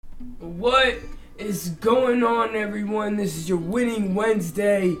What is going on, everyone? This is your Winning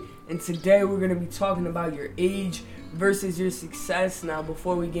Wednesday, and today we're going to be talking about your age versus your success. Now,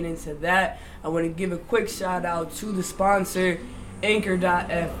 before we get into that, I want to give a quick shout out to the sponsor,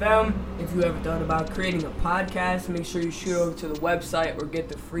 Anchor.fm. If you ever thought about creating a podcast, make sure you shoot over to the website or get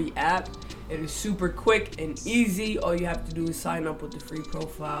the free app. It is super quick and easy. All you have to do is sign up with the free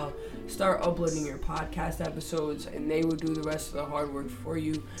profile, start uploading your podcast episodes, and they will do the rest of the hard work for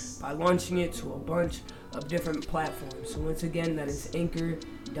you by launching it to a bunch of different platforms. So once again, that is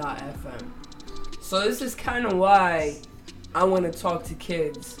Anchor.fm. So this is kind of why I want to talk to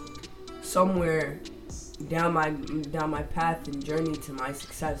kids somewhere down my path and journey to my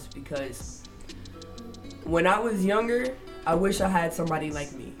success, because when I was younger, I wish I had somebody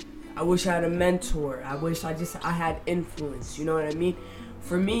like me. I wish I had a mentor. I wish I had influence. You know what I mean?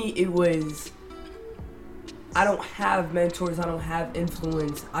 For me, it was, I don't have mentors. I don't have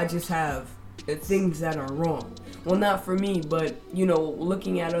influence. I just have things that are wrong. Well, not for me, but,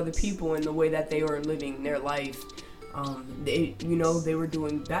 looking at other people and the way that they were living their life, they were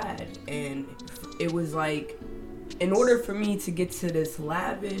doing bad. And it was like, in order for me to get to this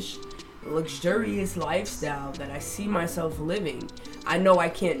lavish, luxurious lifestyle that I see myself living, I know I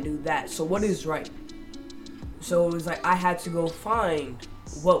can't do that. So what is right? So it was like I had to go find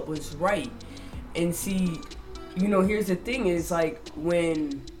what was right. And see, here's the thing, is like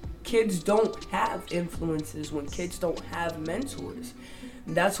when kids don't have influences, when kids don't have mentors,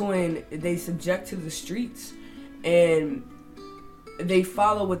 that's when they subject to the streets and they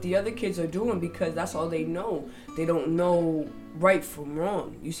follow what the other kids are doing because that's all they know. They don't know right from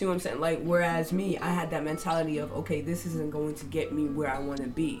wrong. You see what I'm saying? Like, whereas me, I had that mentality of, okay, this isn't going to get me where I want to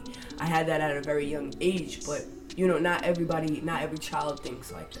be. I had that at a very young age, but not every child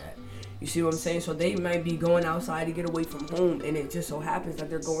thinks like that. You see what I'm saying? So they might be going outside to get away from home, and it just so happens that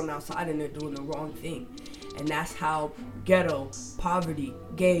they're going outside and they're doing the wrong thing. And that's how ghetto, poverty,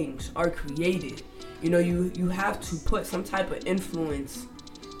 gangs are created. You have to put some type of influence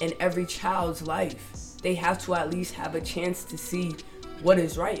in every child's life. They have to at least have a chance to see what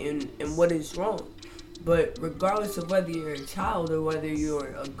is right and what is wrong. But regardless of whether you're a child or whether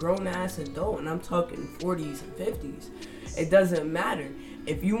you're a grown-ass adult, and I'm talking 40s and 50s, it doesn't matter.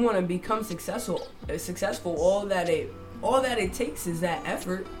 If you want to become successful, all that it takes is that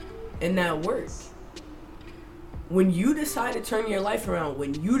effort and that work. When you decide to turn your life around,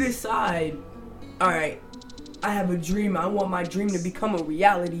 when you decide, all right, I have a dream, I want my dream to become a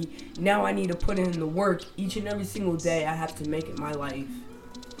reality, now I need to put in the work each and every single day. I have to make it my life.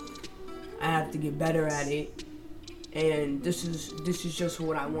 I have to get better at it. And this is just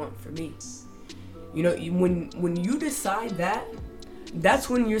what I want for me. When you decide that, that's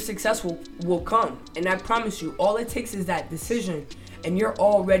when your success will come. And I promise you, all it takes is that decision, and you're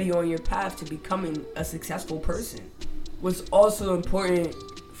already on your path to becoming a successful person. What's also important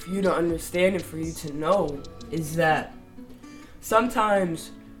for you to understand and for you to know is that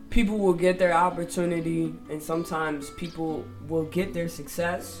sometimes people will get their opportunity and sometimes people will get their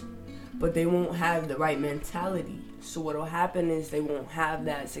success, but they won't have the right mentality. So what will happen is they won't have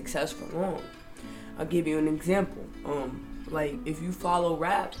that success for long. I'll give you an example. Like if you follow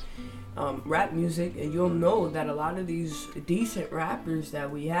rap music, and you'll know that a lot of these decent rappers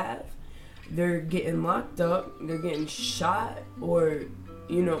that we have, they're getting locked up, they're getting shot, or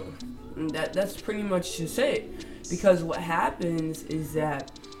that's pretty much just it. Because what happens is that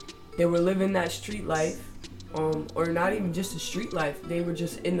they were living that street life, or not even just a street life, they were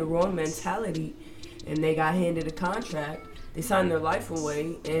just in the wrong mentality, and they got handed a contract, they signed their life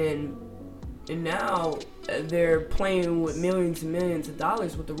away, and now they're playing with millions and millions of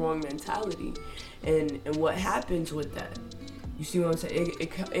dollars with the wrong mentality. And what happens with that? You see what I'm saying?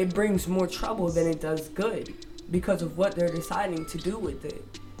 It brings more trouble than it does good because of what they're deciding to do with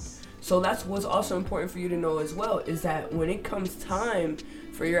it. So that's what's also important for you to know as well, is that when it comes time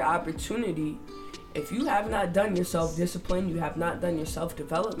for your opportunity, if you have not done your self-discipline, you have not done your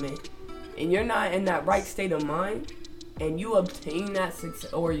self-development, and you're not in that right state of mind, and you obtain that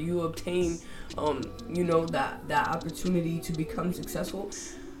success, or you obtain, that opportunity to become successful,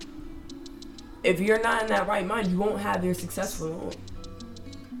 if you're not in that right mind, you won't have your success for long.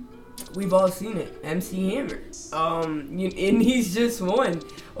 We've all seen it. MC Hammer, and he's just one.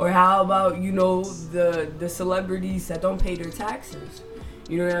 Or how about the celebrities that don't pay their taxes?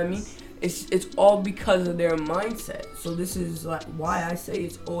 You know what I mean? It's all because of their mindset. So this is like why I say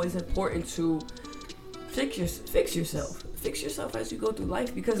it's always important to fix yourself. Fix yourself as you go through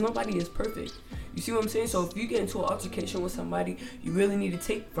life, because nobody is perfect. You see what I'm saying? So if you get into an altercation with somebody, you really need to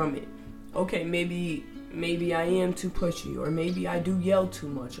take from it. Okay, maybe maybe I am too pushy, or maybe I do yell too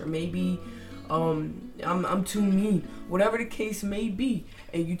much, or maybe I'm too mean, whatever the case may be.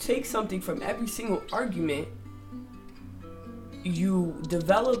 And you take something from every single argument, you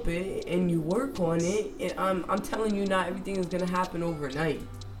develop it and you work on it, and I'm telling you, not everything is gonna happen overnight.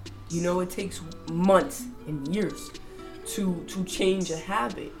 You know, it takes months and years to change a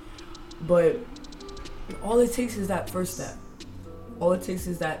habit, but all it takes is that first step. All it takes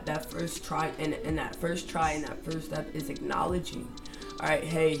is that first try, and that first try and that first step is acknowledging, all right,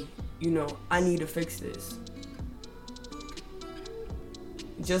 hey, you know, I need to fix this.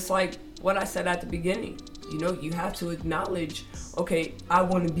 Just like what I said at the beginning, you know, you have to acknowledge, okay, I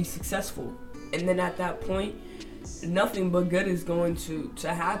want to be successful. And then at that point, nothing but good is going to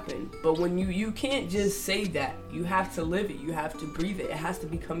happen. But when you can't just say that, you have to live it, you have to breathe it. It has to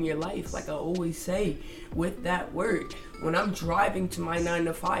become your life. Like I always say with that word, when I'm driving to my 9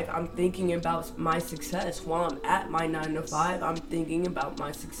 to 5, I'm thinking about my success. While I'm at my 9 to 5, I'm thinking about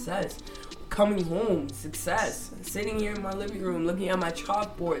my success. Coming home, success. Sitting here in my living room, looking at my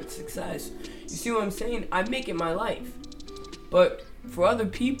chalkboard, success. You see what I'm saying? I make it my life. But for other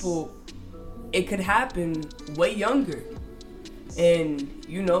people, it could happen way younger. And,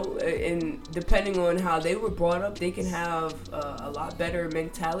 you know, and depending on how they were brought up, they can have a lot better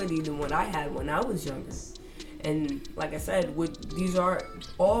mentality than what I had when I was younger. And like I said, these are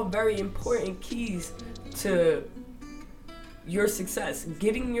all very important keys to your success,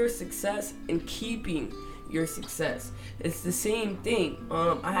 getting your success and keeping your success. It's the same thing.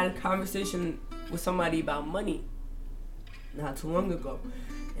 I had a conversation with somebody about money not too long ago,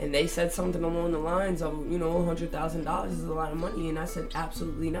 and they said something along the lines of, you know, $100,000 is a lot of money, and I said,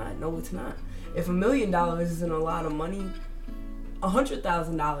 absolutely not. No, it's not. If $1 million isn't a lot of money,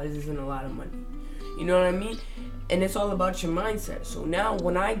 $100,000 isn't a lot of money. You know what I mean? And it's all about your mindset. So now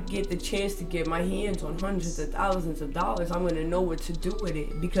when I get the chance to get my hands on hundreds of thousands of dollars, I'm going to know what to do with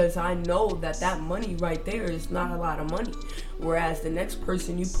it, because I know that money right there is not a lot of money. Whereas the next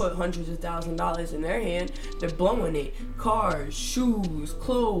person, you put hundreds of thousands of dollars in their hand, they're blowing it. Cars, shoes,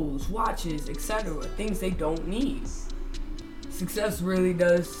 clothes, watches, etc. Things they don't need. Success really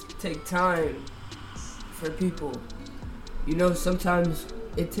does take time for people. You know, sometimes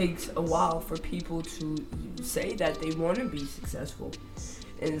it takes a while for people to say that they want to be successful.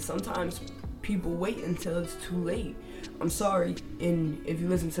 And sometimes people wait until it's too late. I'm sorry, and if you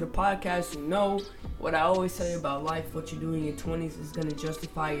listen to the podcast, you know what I always say about life. What you do in your 20s is going to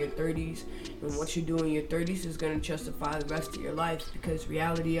justify your 30s, and what you do in your 30s is going to justify the rest of your life, because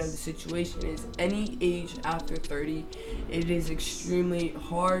reality of the situation is any age after 30, it is extremely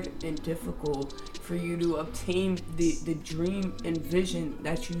hard and difficult for you to obtain the dream and vision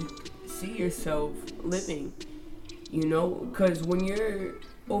that you see yourself living, you know, because when you're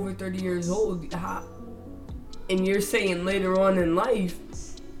over 30 years old, and you're saying later on in life,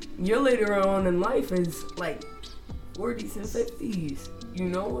 your later on in life is like 40s and 50s, you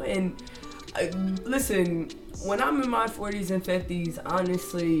know. And listen, when I'm in my 40s and 50s,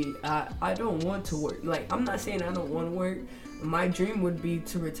 honestly, I don't want to work. Like, I'm not saying I don't want to work. My dream would be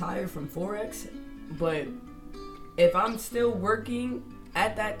to retire from Forex, but if I'm still working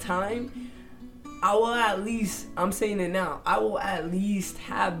at that time, I will at least, I'm saying it now, I will at least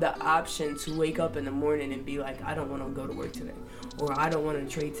have the option to wake up in the morning and be like, I don't want to go to work today, or I don't want to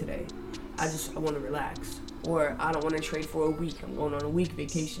trade today, I want to relax, or I don't want to trade for a week, I'm going on a week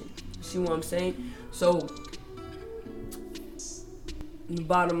vacation. See what I'm saying? So the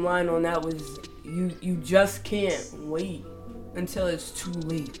bottom line on that was, you just can't wait until it's too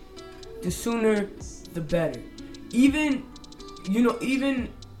late. The sooner the better. Even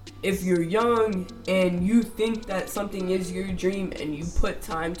if you're young and you think that something is your dream and you put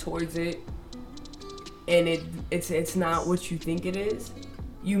time towards it, and it's not what you think it is,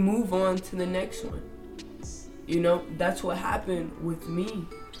 you move on to the next one. You know, that's what happened with me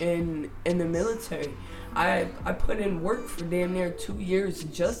in the military. I put in work for damn near 2 years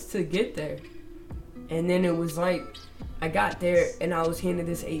just to get there. And then it was like, I got there and I was handed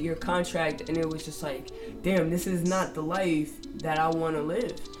this 8-year contract, and it was just like, damn, this is not the life that I want to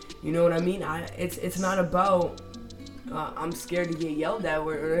live. You know what I mean? It's not about I'm scared to get yelled at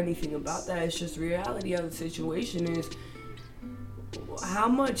or anything about that. It's just reality of the situation is, how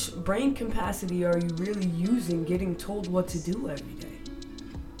much brain capacity are you really using getting told what to do every day?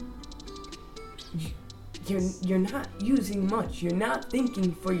 You're not using much. You're not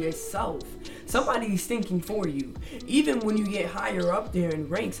thinking for yourself. Somebody's thinking for you. Even when you get higher up there in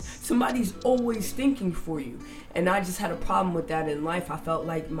ranks, somebody's always thinking for you. And I just had a problem with that in life. I felt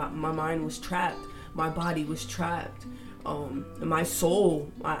like my mind was trapped. My body was trapped. My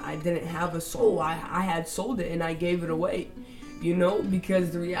soul, I didn't have a soul. I had sold it and I gave it away.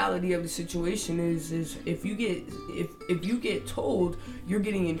 Because the reality of the situation is if you get told you're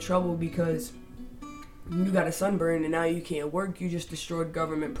getting in trouble because you got a sunburn and now you can't work, you just destroyed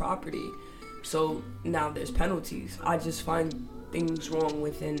government property. So now there's penalties. I just find things wrong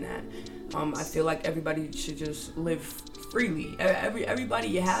within that. I feel like everybody should just live freely.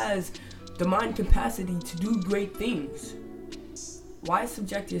 Everybody has the mind capacity to do great things. Why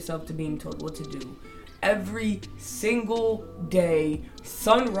subject yourself to being told what to do? Every single day,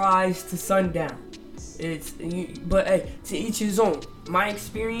 sunrise to sundown. But hey, to each his own. My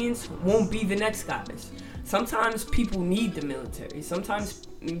experience won't be the next guy's. Sometimes people need the military. Sometimes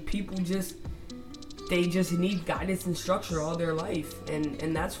people just need guidance and structure all their life,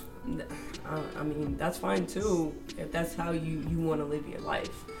 and that's, that's fine too if that's how you want to live your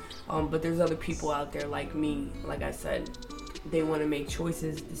life. But there's other people out there like me. Like I said, they want to make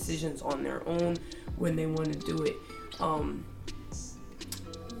decisions on their own when they want to do it.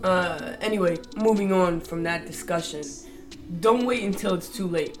 Anyway, moving on from that discussion, don't wait until it's too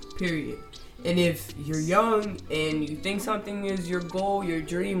late, period. And if you're young and you think something is your goal, your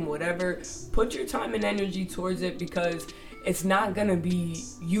dream, whatever, put your time and energy towards it, because it's not gonna be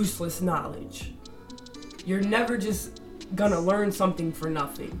useless knowledge. You're never just gonna learn something for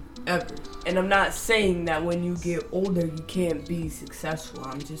nothing, ever. And I'm not saying that when you get older you can't be successful.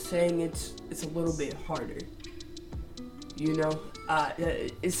 I'm just saying it's a little bit harder.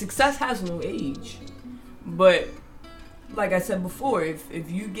 Success has no age. But like I said before,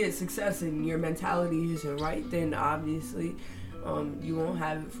 if you get success and your mentality isn't right, then obviously you won't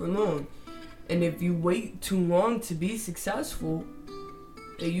have it for long. And if you wait too long to be successful,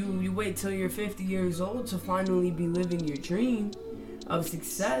 you wait till you're 50 years old to finally be living your dream of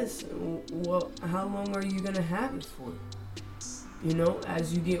success, well, how long are you gonna have it for?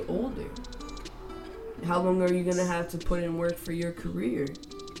 As you get older, how long are you gonna have to put in work for your career?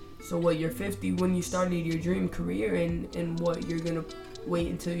 So what, you're 50 when you started your dream career, and what, you're gonna wait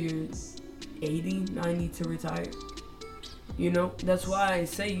until you're 80, 90 to retire? That's why I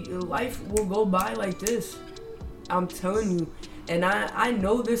say life will go by like this. I'm telling you, and I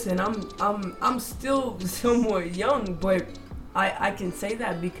know this, and I'm still somewhat young, but I can say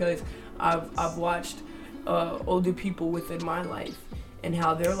that because I've watched older people within my life, and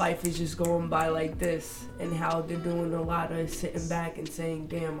how their life is just going by like this, and how they're doing a lot of sitting back and saying,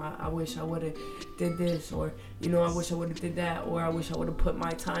 damn, I wish I would have did this, or I wish I would have did that, or I wish I would have put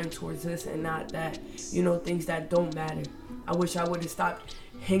my time towards this and not that, things that don't matter. I wish I would have stopped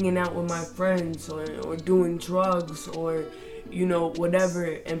hanging out with my friends, or doing drugs, or whatever,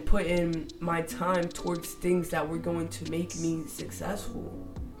 and putting my time towards things that were going to make me successful.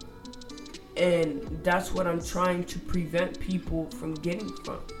 And that's what I'm trying to prevent people from getting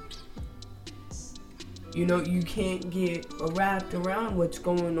from. You can't get wrapped around what's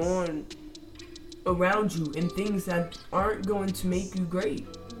going on around you and things that aren't going to make you great.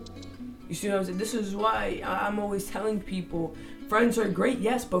 You see what I'm saying? This is why I'm always telling people, friends are great,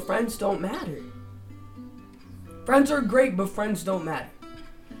 yes, but friends don't matter. Friends are great, but friends don't matter.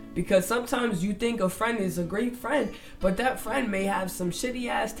 Because sometimes you think a friend is a great friend, but that friend may have some shitty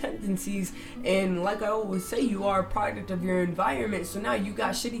ass tendencies, and like I always say, you are a product of your environment, so now you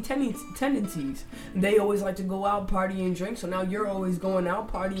got shitty tendencies. They always like to go out, party, and drink, so now you're always going out,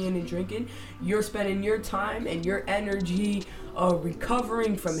 partying, and drinking. You're spending your time and your energy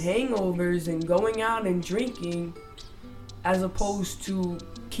recovering from hangovers and going out and drinking, as opposed to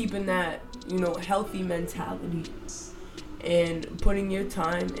keeping that, healthy mentality and putting your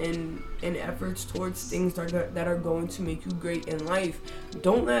time and efforts towards things that are going to make you great in life.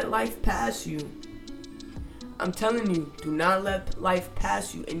 Don't let life pass you. I'm telling you, do not let life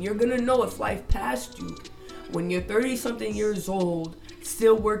pass you. And you're gonna know if life passed you when you're 30-something years old,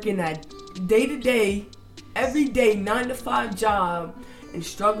 still working that day-to-day, every day, 9-to-5 job, and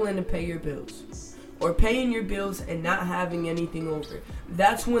struggling to pay your bills. Or paying your bills and not having anything over.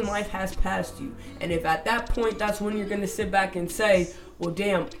 That's when life has passed you. And if at that point, that's when you're going to sit back and say, well,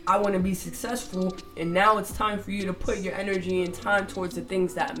 damn, I want to be successful, and now it's time for you to put your energy and time towards the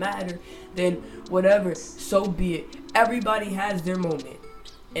things that matter, then whatever, so be it. Everybody has their moment.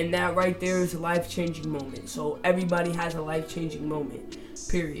 And that right there is a life-changing moment. So everybody has a life-changing moment,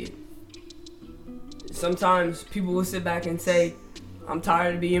 period. Sometimes people will sit back and say, I'm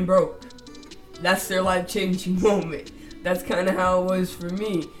tired of being broke. That's their life-changing moment. That's kind of how it was for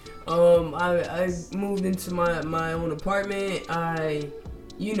me. I moved into my own apartment. I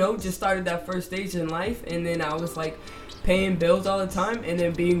just started that first stage in life, and then I was like paying bills all the time and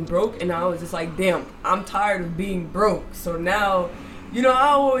then being broke, and I was just like, damn, I'm tired of being broke. So now, I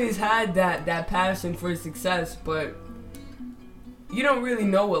always had that passion for success, but you don't really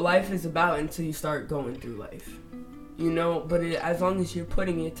know what life is about until you start going through life, but as long as you're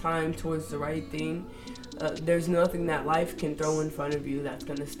putting your time towards the right thing, there's nothing that life can throw in front of you that's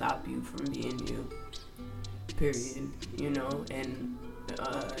going to stop you from being you, period, and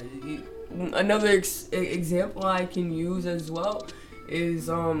another example I can use as well is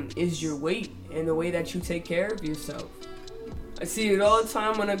your weight and the way that you take care of yourself. I see it all the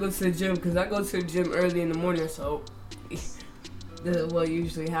time when I go to the gym, because I go to the gym early in the morning, so what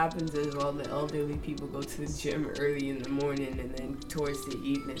usually happens is all the elderly people go to the gym early in the morning, and then towards the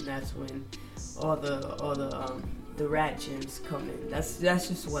evening, that's when all the rat gyms come in. That's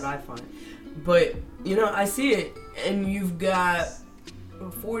just what I find. But I see it, and you've got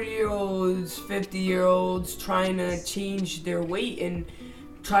 40-year-olds, 50-year-olds trying to change their weight and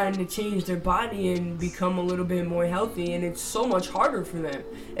trying to change their body and become a little bit more healthy, and it's so much harder for them.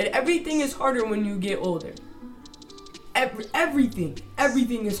 And everything is harder when you get older. Everything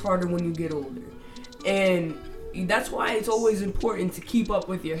is harder when you get older. And that's why it's always important to keep up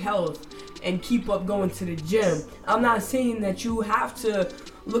with your health and keep up going to the gym. I'm not saying that you have to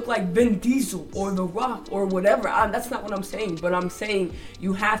look like Vin Diesel or The Rock or whatever. That's not what I'm saying. But I'm saying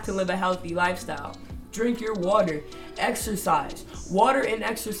you have to live a healthy lifestyle. Drink your water. Exercise. Water and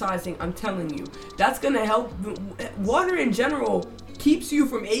exercising, I'm telling you, that's going to help. Water in general keeps you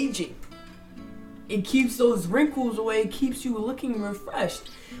from aging. It keeps those wrinkles away. It keeps you looking refreshed.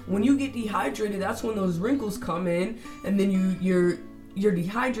 When you get dehydrated, that's when those wrinkles come in, and then you're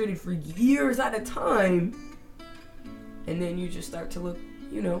dehydrated for years at a time, and then you just start to look,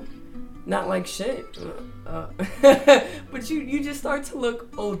 not like shit, but you just start to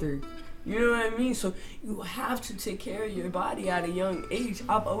look older. You know what I mean? So you have to take care of your body at a young age.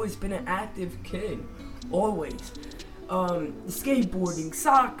 I've always been an active kid, always. Skateboarding,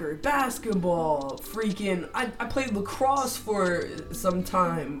 soccer, basketball, I played lacrosse for some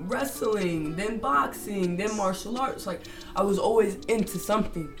time, wrestling, then boxing, then martial arts. Like, I was always into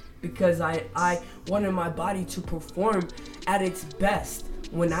something because I wanted my body to perform at its best.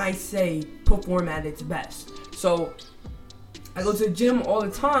 When I say perform at its best. So I go to the gym all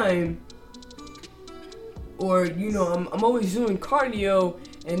the time, or I'm always doing cardio,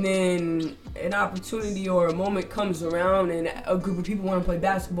 and then an opportunity or a moment comes around and a group of people want to play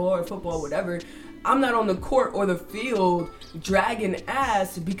basketball or football or whatever. I'm not on the court or the field dragging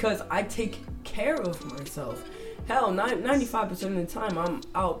ass because I take care of myself. Hell, 95% of the time I'm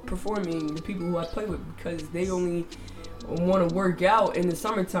outperforming the people who I play with because they only want to work out in the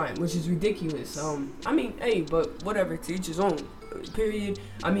summertime, which is ridiculous. But whatever, to each his own, period.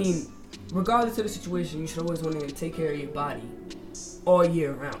 Regardless of the situation, you should always want to take care of your body all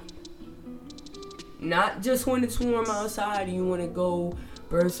year round. Not just when it's warm outside and you want to go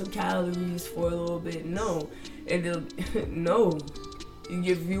burn some calories for a little bit. No. No.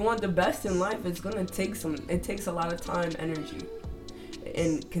 If you want the best in life, it takes a lot of time, energy,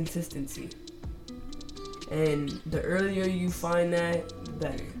 and consistency. And the earlier you find that, the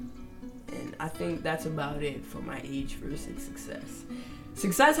better. And I think that's about it for my age versus success.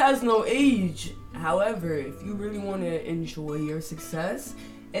 Success has no age. However, if you really want to enjoy your success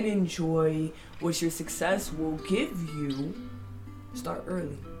and enjoy what your success will give you, start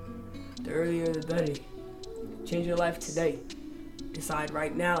early. The earlier the better. Change your life today. Decide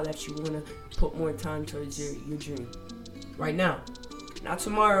right now that you want to put more time towards your dream. Right now. Not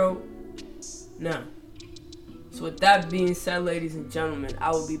tomorrow. Now. So with that being said, ladies and gentlemen,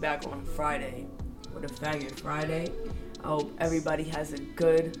 I will be back on Friday with a Faggot Friday. I hope everybody has a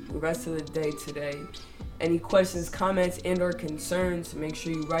good rest of the day today. Any questions, comments, and or concerns, make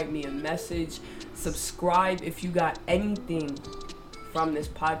sure you write me a message. Subscribe if you got anything from this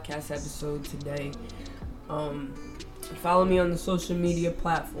podcast episode today. Follow me on the social media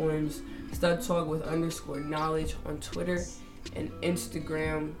platforms, Stud Talk with _knowledge on Twitter and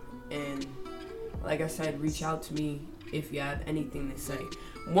Instagram. And like I said, reach out to me if you have anything to say.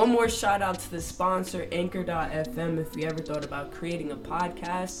 One more shout out to the sponsor, Anchor.fm. If you ever thought about creating a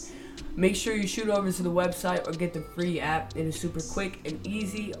podcast, make sure you shoot over to the website or get the free app. It is super quick and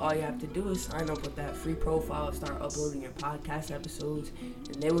easy. All you have to do is sign up with that free profile and start uploading your podcast episodes,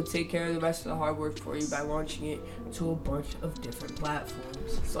 and they will take care of the rest of the hard work for you by launching it to a bunch of different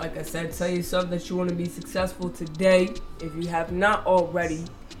platforms. So like I said, tell yourself that you want to be successful today. If you have not already,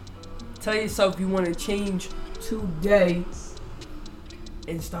 tell yourself you want to change today.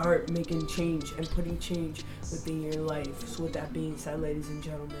 and start making change and putting change within your life. So with that being said, ladies and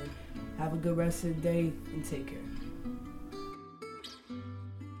gentlemen, have a good rest of the day and take care.